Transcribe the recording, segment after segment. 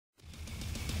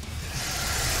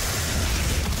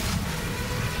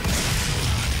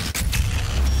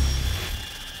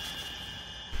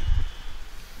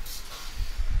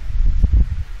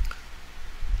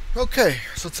Okay,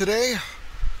 so today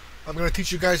I'm going to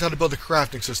teach you guys how to build a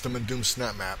crafting system in Doom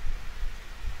Snapmap.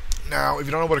 Now, if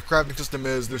you don't know what a crafting system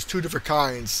is, there's two different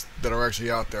kinds that are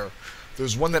actually out there.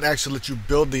 There's one that actually lets you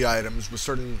build the items with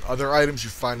certain other items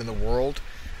you find in the world,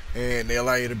 and they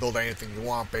allow you to build anything you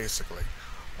want, basically.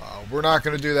 We're not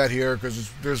going to do that here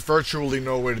because there's virtually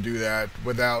no way to do that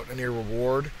without any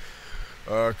reward.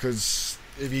 Because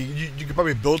if you can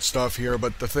probably build stuff here,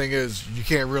 but the thing is, you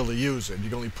can't really use it. You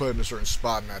can only put it in a certain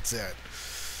spot, and that's it.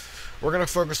 We're going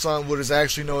to focus on what is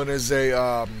actually known as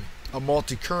a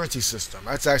multi-currency system.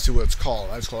 That's actually what it's called.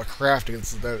 It's called a crafting.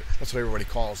 That's what everybody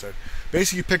calls it.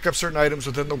 Basically, you pick up certain items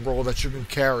within the world that you can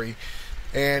carry,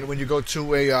 and when you go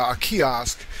to a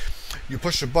kiosk, you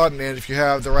push a button, and if you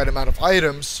have the right amount of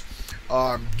items,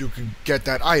 you can get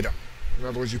that item. In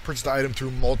other words, you purchase the item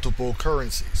through multiple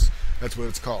currencies. That's what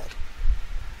it's called.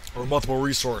 Or multiple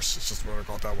resources, just what I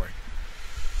call it that way.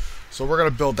 So we're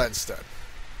going to build that instead.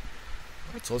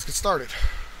 Alright, so let's get started.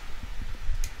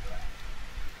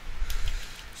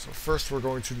 So first we're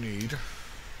going to need a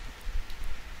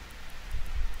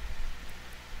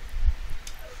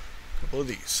couple of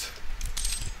these.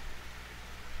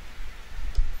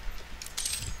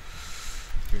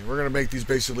 Okay, we're going to make these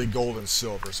basically gold and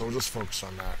silver, so we'll just focus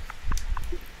on that.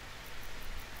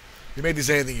 You made these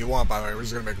anything you want, by the way. We're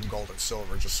just going to make them gold and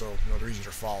silver, just so they're easy to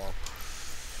follow.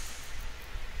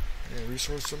 And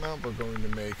resource amount, we're going to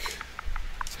make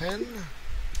 10. Make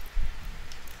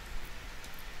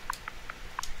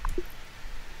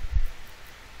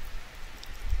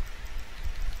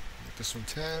this one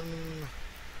 10.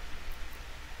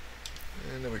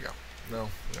 And there we go. No,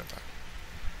 we got that.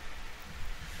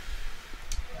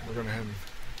 We're going to head and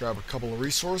grab a couple of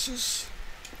resources.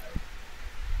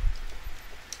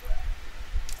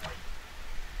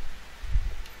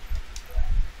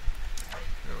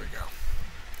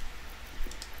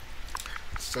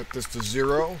 Set this to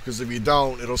 0, because if you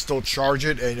don't, it'll still charge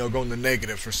it and you'll go in the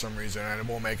negative for some reason and it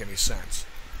won't make any sense.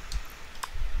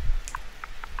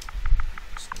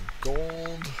 Some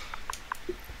gold.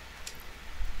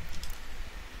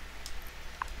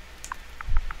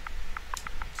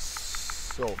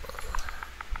 Silver.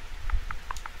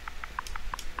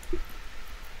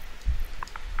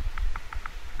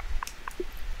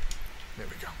 There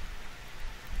we go.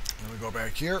 Then we go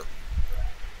back here.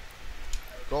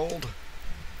 Gold.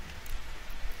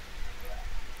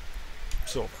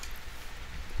 Silver.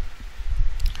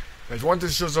 Now, if you want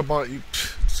this to show up on you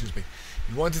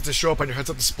want it to show up on your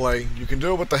heads-up display, you can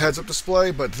do it with the heads-up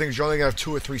display, but the thing is you're only gonna have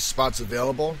 2 or 3 spots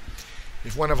available.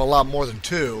 If you want to have a lot more than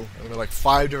 2, like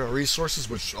 5 different resources,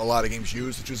 which a lot of games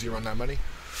use, it's usually around that many,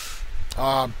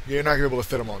 you're not gonna be able to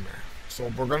fit them on there. So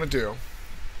what we're gonna do,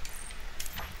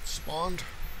 spawned.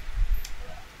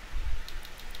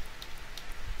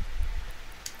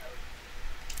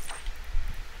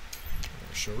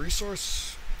 Show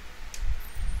resource.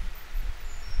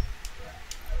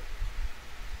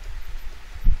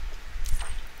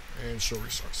 And show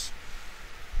resource.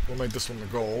 We'll make this one the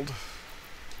gold.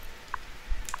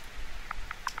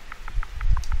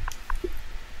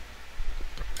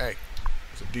 Hey,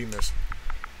 there's a D missing.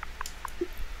 There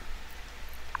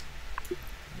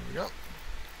we go.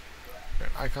 Got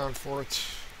an icon for it.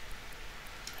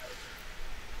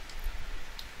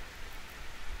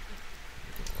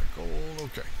 Gold,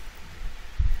 okay.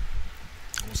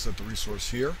 We'll set the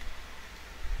resource here.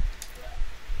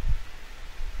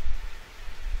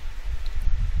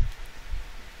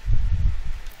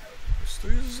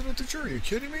 Still uses an integer? Are you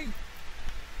kidding me?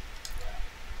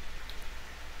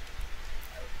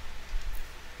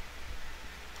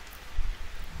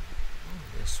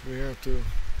 I guess we have to.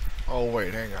 Oh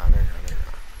wait, hang on.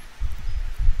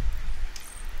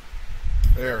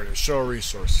 There it is. Show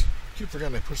resource. I keep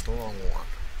forgetting I pushed the wrong one.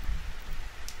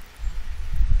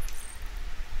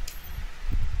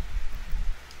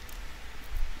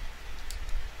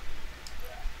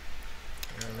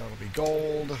 And that'll be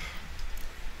gold.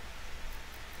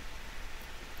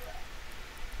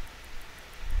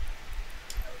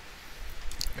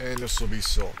 And this will be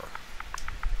silver.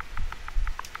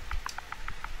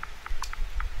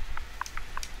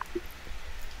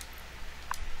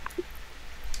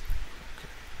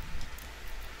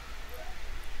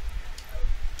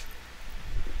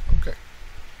 Okay.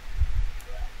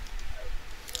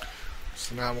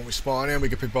 So now when we spawn in, we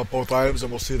can pick up both items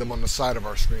and we'll see them on the side of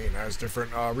our screen as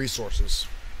different resources.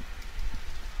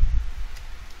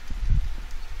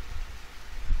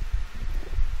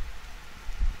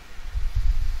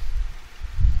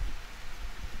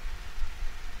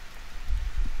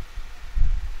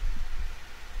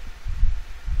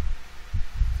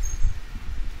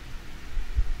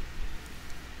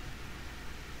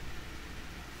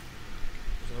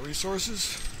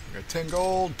 resources. We got 10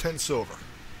 gold, 10 silver.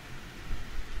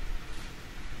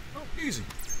 Oh, easy.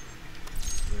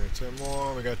 We got 10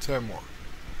 more, we got 10 more.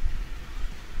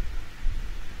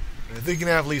 And I think you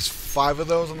can have at least 5 of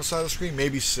those on the side of the screen,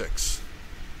 maybe 6.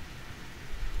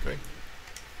 Okay.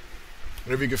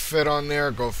 Whatever you can fit on there,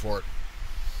 go for it.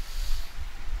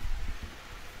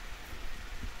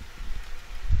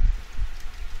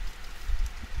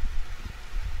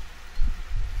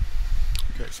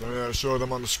 Okay, so we got to show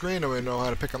them on the screen, and we know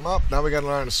how to pick them up. Now we got to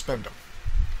learn how to spend them.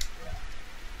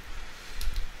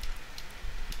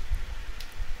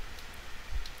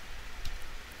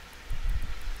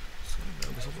 So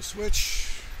grab myself a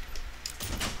switch.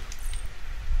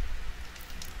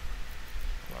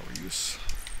 Power use.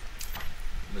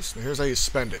 Now here's how you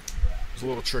spend it. There's a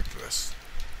little trick to this.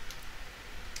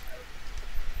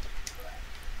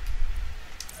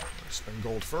 Spend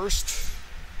gold first.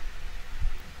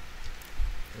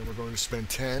 And we're going to spend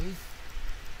 10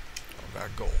 of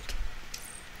that gold.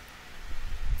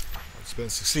 That's been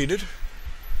succeeded.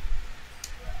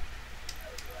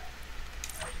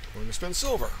 We're going to spend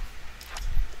silver.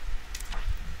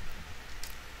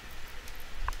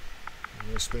 I'm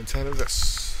going to spend 10 of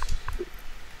this.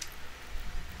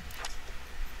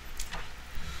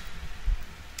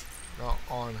 Now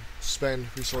on spend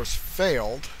resource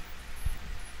failed,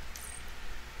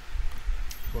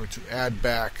 I'm going to add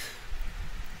back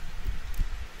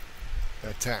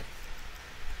that 10.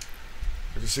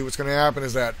 If you see what's going to happen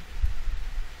is that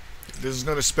this is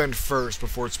going to spend first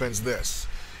before it spends this.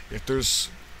 If there's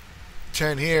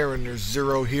 10 here and there's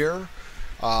 0 here,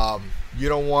 you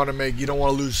don't want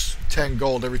to lose 10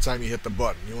 gold every time you hit the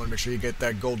button. You want to make sure you get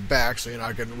that gold back so you're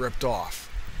not getting ripped off.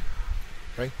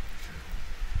 Okay?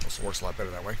 Also works a lot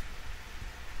better that way.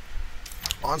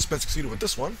 On spend succeeded with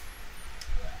this one.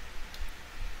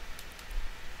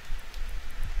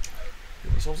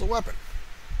 Give ourselves a weapon.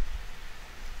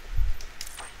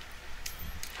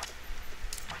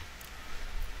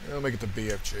 Yeah, we'll make it the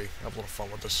BFG. Have a little fun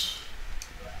with this.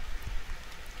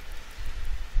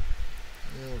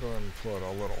 Yeah, we'll go ahead and put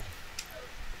a little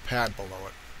pad below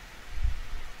it.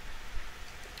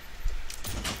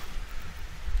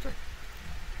 Okay.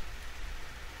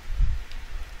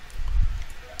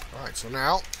 Alright, so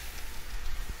now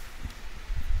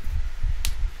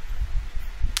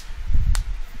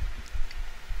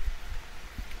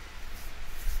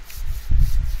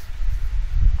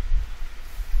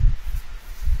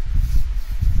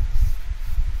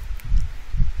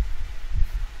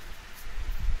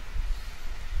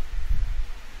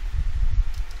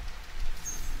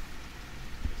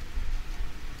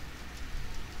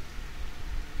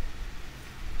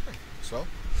so,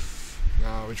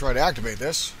 now we try to activate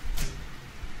this.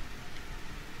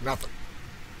 Nothing.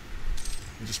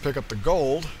 You just pick up the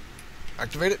gold,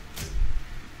 activate it.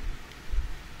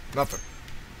 Nothing.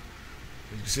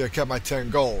 You can see I kept my 10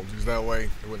 gold, because that way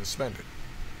I wouldn't spend it.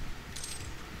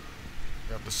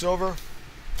 Grab the silver.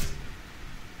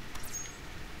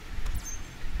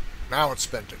 Now it's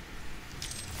spent it.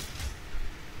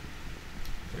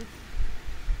 Okay.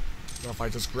 Now if I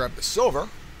just grab the silver,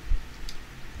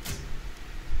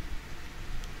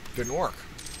 didn't work.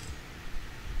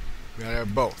 We gotta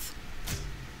have both.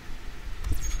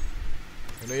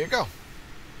 And there you go.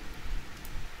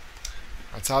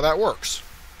 That's how that works.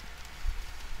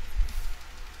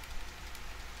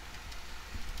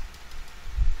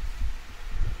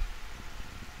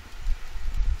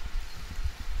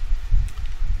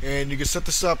 And you can set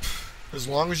this up as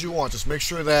long as you want. Just make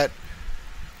sure that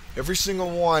every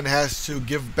single one has to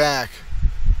give back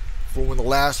for when the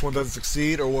last one doesn't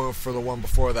succeed, or for the one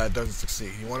before that doesn't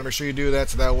succeed. You want to make sure you do that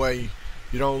so that way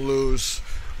you don't lose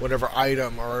whatever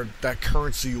item or that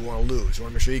currency you want to lose. You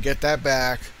want to make sure you get that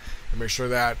back and make sure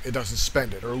that it doesn't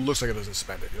spend it, or it looks like it doesn't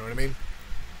spend it. You know what I mean?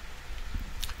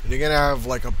 And you're going to have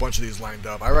like a bunch of these lined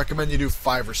up. I recommend you do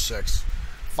 5 or 6.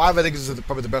 5 I think is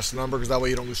probably the best number, because that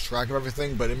way you don't lose track of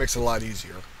everything, but it makes it a lot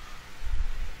easier.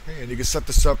 Okay, and you can set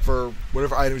this up for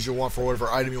whatever items you want, for whatever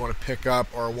item you want to pick up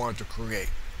or want to create.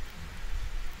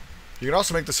 You can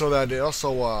also make this so that it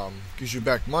also gives you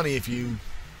back money if you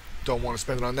don't want to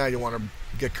spend it on that. You want to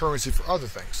get currency for other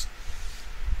things.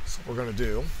 So what we're going to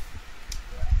do,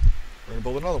 we're going to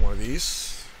build another one of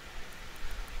these.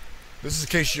 This is in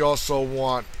case you also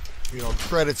want,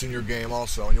 credits in your game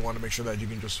also, and you want to make sure that you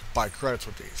can just buy credits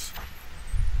with these.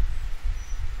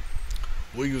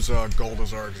 We'll use gold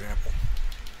as our example.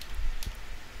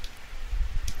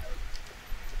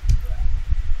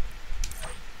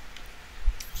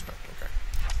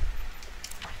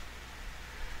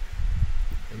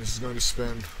 And this is going to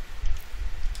spend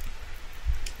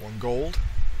 1 gold.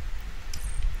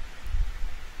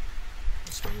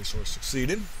 Spend resource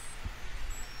succeeded.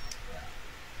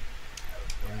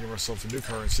 We'll give ourselves a new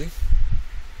currency.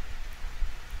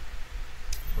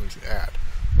 What did you add?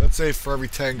 Let's say for every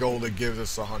 10 gold it gives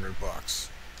us $100.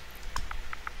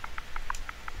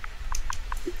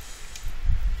 Okay.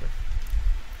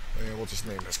 And we'll just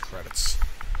name this credits.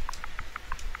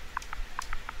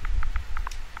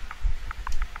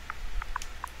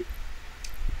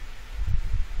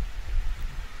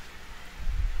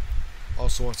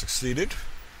 Also, once succeeded,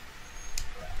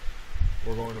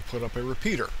 we're going to put up a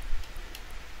repeater.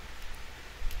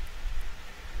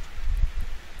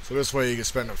 So this way you can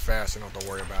spend them fast and don't have to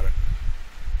worry about it.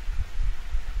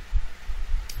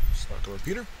 Start the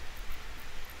repeater.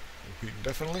 Repeat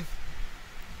indefinitely.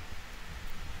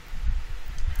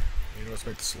 You know, let's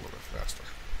make this a little bit faster.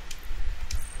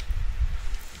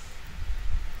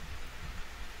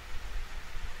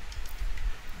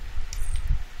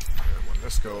 And when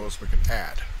this goes, we can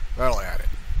add. That'll add it.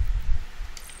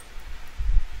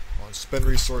 On spend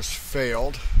resource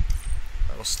failed,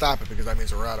 that'll stop it because that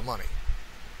means we're out of money.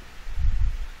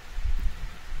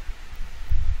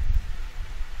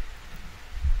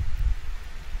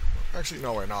 Actually,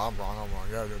 no, wait, no, I'm wrong.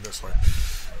 You gotta do it this way.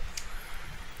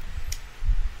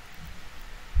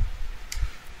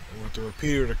 I want the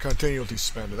repeater to continually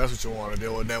spend it. That's what you want to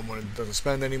do. And then when it doesn't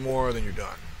spend anymore, then you're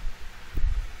done.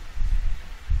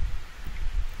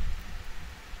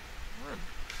 Alright.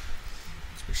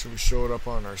 Let's make sure we show it up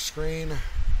on our screen.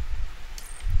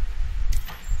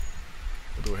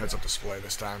 We'll do a heads-up display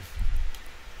this time.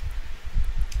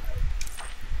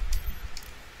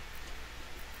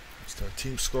 Our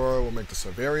team score, we'll make this a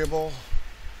variable.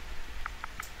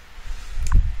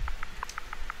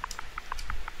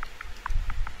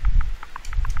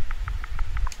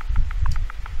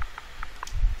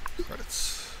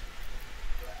 Credits.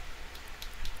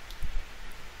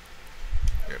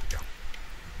 There we go.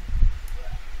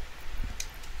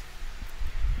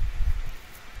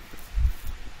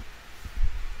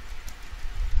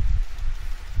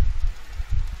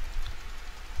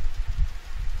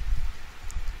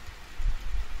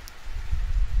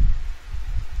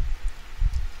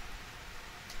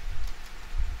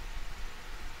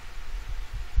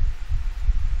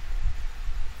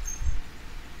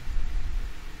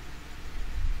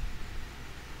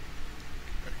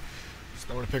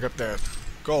 I'm going to pick up that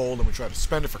gold and we try to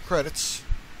spend it for credits.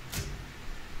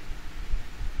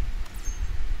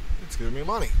 It's giving me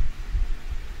money.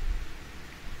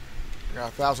 I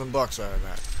got $1,000 out of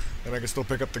that. And I can still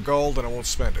pick up the gold and I won't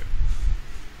spend it.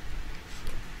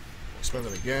 So I'll spend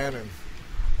it again, and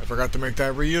I forgot to make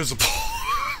that reusable.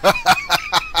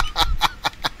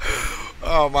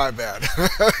 Oh, my bad.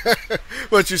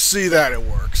 But you see that it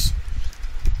works.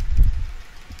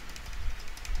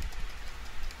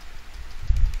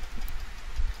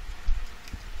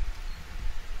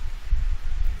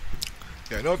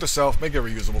 Yeah, note to self, make it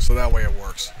reusable so that way it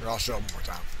works. Here, I'll show it one more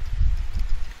time.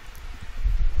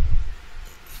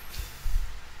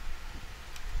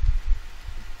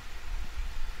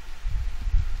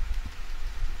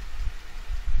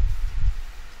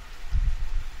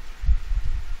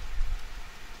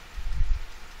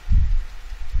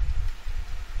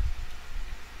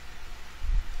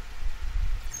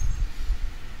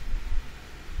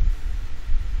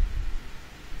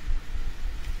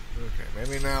 Okay,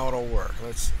 maybe now it'll work.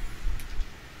 Let's see.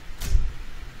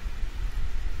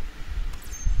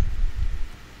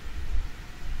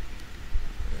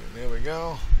 And there we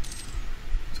go.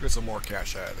 Let's get some more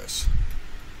cash out of this.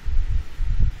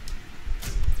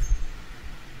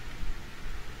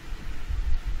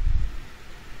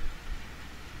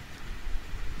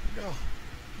 There we go.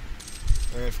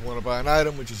 And if we want to buy an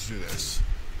item, we just do this.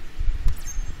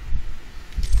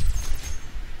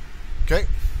 Okay.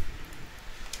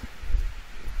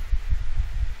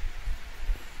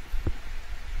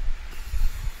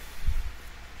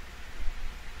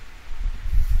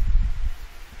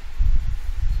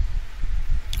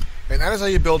 And that is how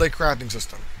you build a crafting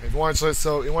system. If you want to,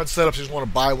 so you want to set up, you just want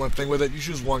to buy one thing with it, you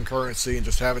choose one currency and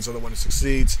just have it so that when it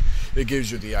succeeds, it gives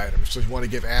you the item. So if you want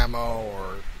to give ammo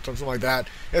or something like that,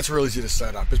 it's real easy to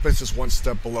set up. It's just one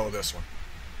step below this one.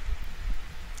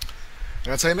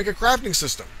 And that's how you make a crafting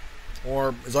system.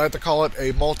 Or, as I like to call it,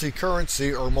 a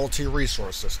multi-currency or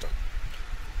multi-resource system.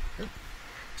 Okay.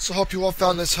 So I hope you all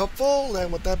found this helpful,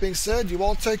 and with that being said, you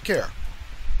all take care.